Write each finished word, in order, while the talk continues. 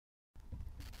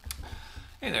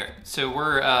Hey there. So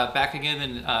we're back again,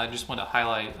 and just want to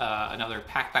highlight another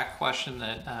Packback question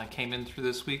that came in through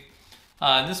this week.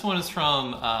 And this one is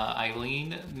from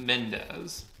Eileen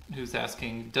Mendez, who's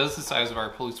asking, does the size of our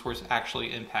police force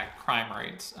actually impact crime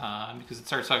rates?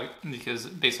 Because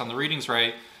based on the readings,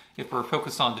 right, if we're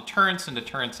focused on deterrence and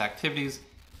deterrence activities,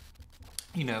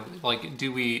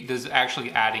 does actually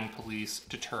adding police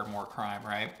deter more crime,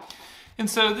 right? And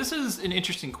so this is an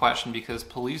interesting question because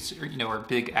police are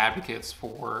big advocates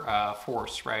for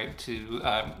force, right,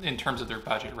 in terms of their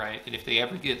budget, right? And if they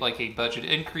ever get like a budget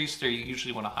increase, they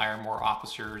usually want to hire more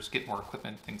officers, get more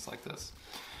equipment, things like this.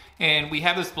 And we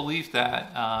have this belief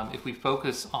that if we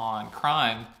focus on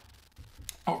crime,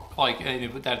 and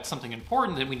if that's something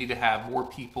important, then we need to have more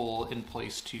people in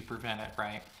place to prevent it,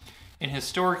 right? And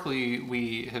historically,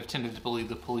 we have tended to believe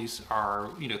the police are,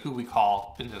 who we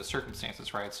call in those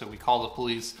circumstances, right? So we call the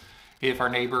police if our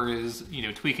neighbor is,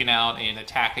 tweaking out and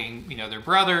attacking, their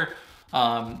brother.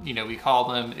 We call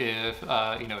them if,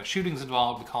 a shooting's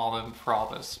involved. We call them for all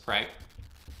this, right?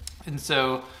 And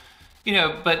so,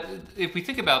 but if we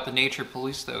think about the nature of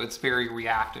police, though, it's very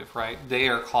reactive, right? They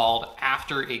are called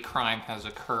after a crime has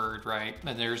occurred, right?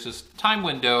 And there's this time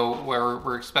window where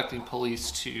we're expecting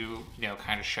police to,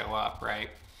 kind of show up, right?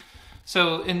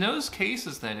 So in those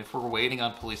cases, then, if we're waiting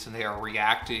on police and they are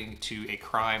reacting to a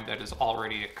crime that has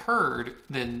already occurred,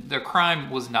 then the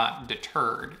crime was not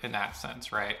deterred in that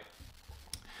sense, right?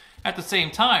 At the same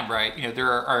time, right,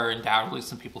 there are undoubtedly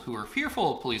some people who are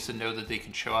fearful of police and know that they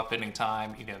can show up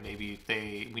anytime. Maybe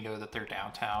we know that they're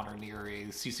downtown or near a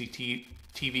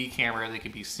CCTV camera, they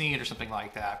could be seen or something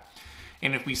like that.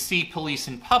 And if we see police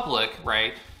in public,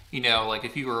 right, like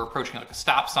if you were approaching like a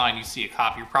stop sign, you see a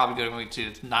cop, you're probably going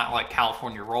to not like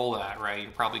California roll that, right?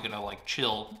 You're probably going to like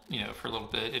chill, for a little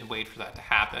bit and wait for that to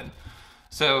happen.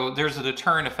 So there's a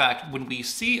deterrent effect when we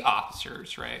see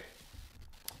officers, right?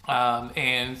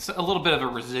 And it's a little bit of a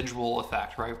residual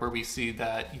effect, right? Where we see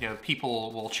that,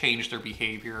 people will change their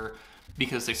behavior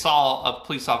because they saw a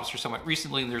police officer somewhat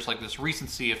recently, and there's like this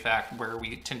recency effect where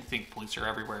we tend to think police are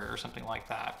everywhere or something like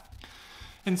that.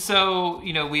 And so,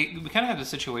 we kind of have this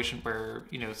situation where,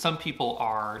 some people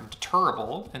are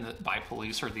deterrable by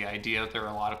police, or the idea that there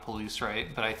are a lot of police, right?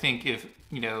 But I think if,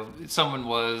 someone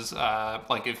was,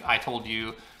 if I told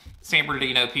you San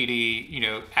Bernardino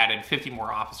PD, added 50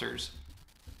 more officers,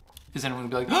 is anyone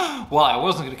going to be like, oh, well, I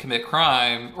wasn't going to commit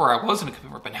crime, or I was going to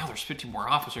commit murder, but now there's 50 more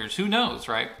officers. Who knows,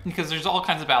 right? Because there's all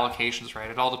kinds of allocations, right?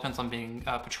 It all depends on being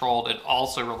patrolled. It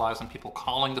also relies on people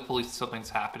calling the police if something's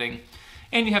happening,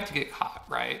 and you have to get caught,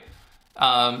 right?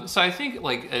 So I think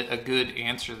like a good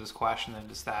answer to this question then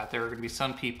is that there are going to be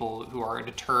some people who are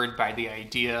deterred by the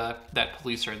idea that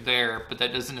police are there, but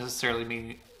that doesn't necessarily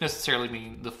mean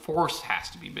the force has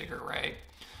to be bigger, right?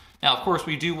 Now, of course,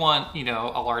 we do want,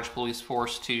 a large police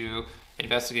force to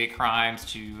investigate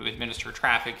crimes, to administer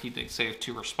traffic, keep things safe,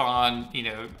 to respond,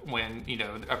 when,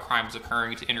 a crime is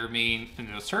occurring, to intervene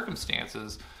in those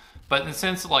circumstances. But in the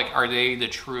sense of, are they the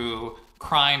true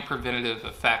crime preventative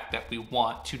effect that we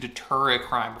want to deter a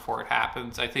crime before it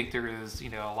happens? I think there is, a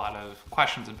lot of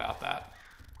questions about that.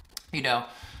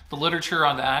 The literature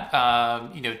on that,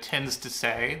 tends to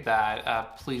say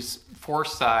that police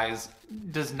force size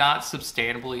does not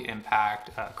substantially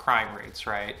impact crime rates,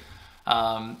 right?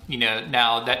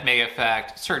 Now that may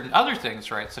affect certain other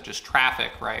things, right, such as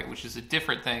traffic, right, which is a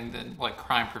different thing than like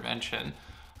crime prevention.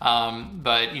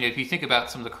 But if you think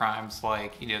about some of the crimes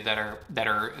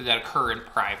that occur in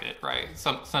private, right,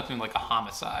 something like a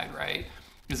homicide, right,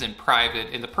 is in private,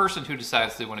 and the person who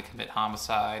decides they want to commit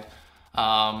homicide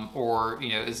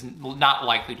is not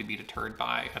likely to be deterred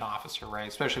by an officer, right?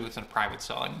 Especially within a private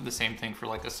setting. The same thing for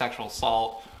like a sexual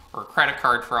assault or credit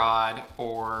card fraud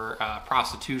or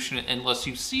prostitution, unless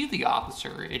you see the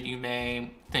officer and you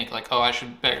may think like, oh, I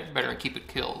should better keep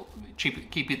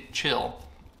it chill.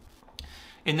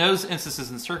 In those instances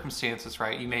and circumstances,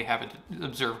 right, you may have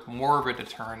observed more of a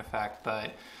deterrent effect,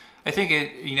 but I think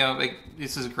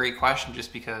this is a great question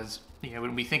just because,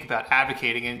 when we think about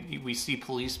advocating and we see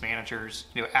police managers,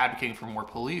 advocating for more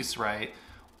police, right?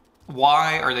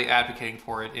 Why are they advocating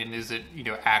for it? And is it,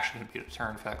 actually going to be a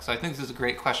deterrent effect? So I think this is a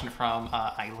great question from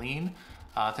Eileen.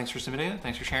 Thanks for submitting it.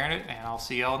 Thanks for sharing it. And I'll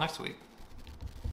see y'all next week.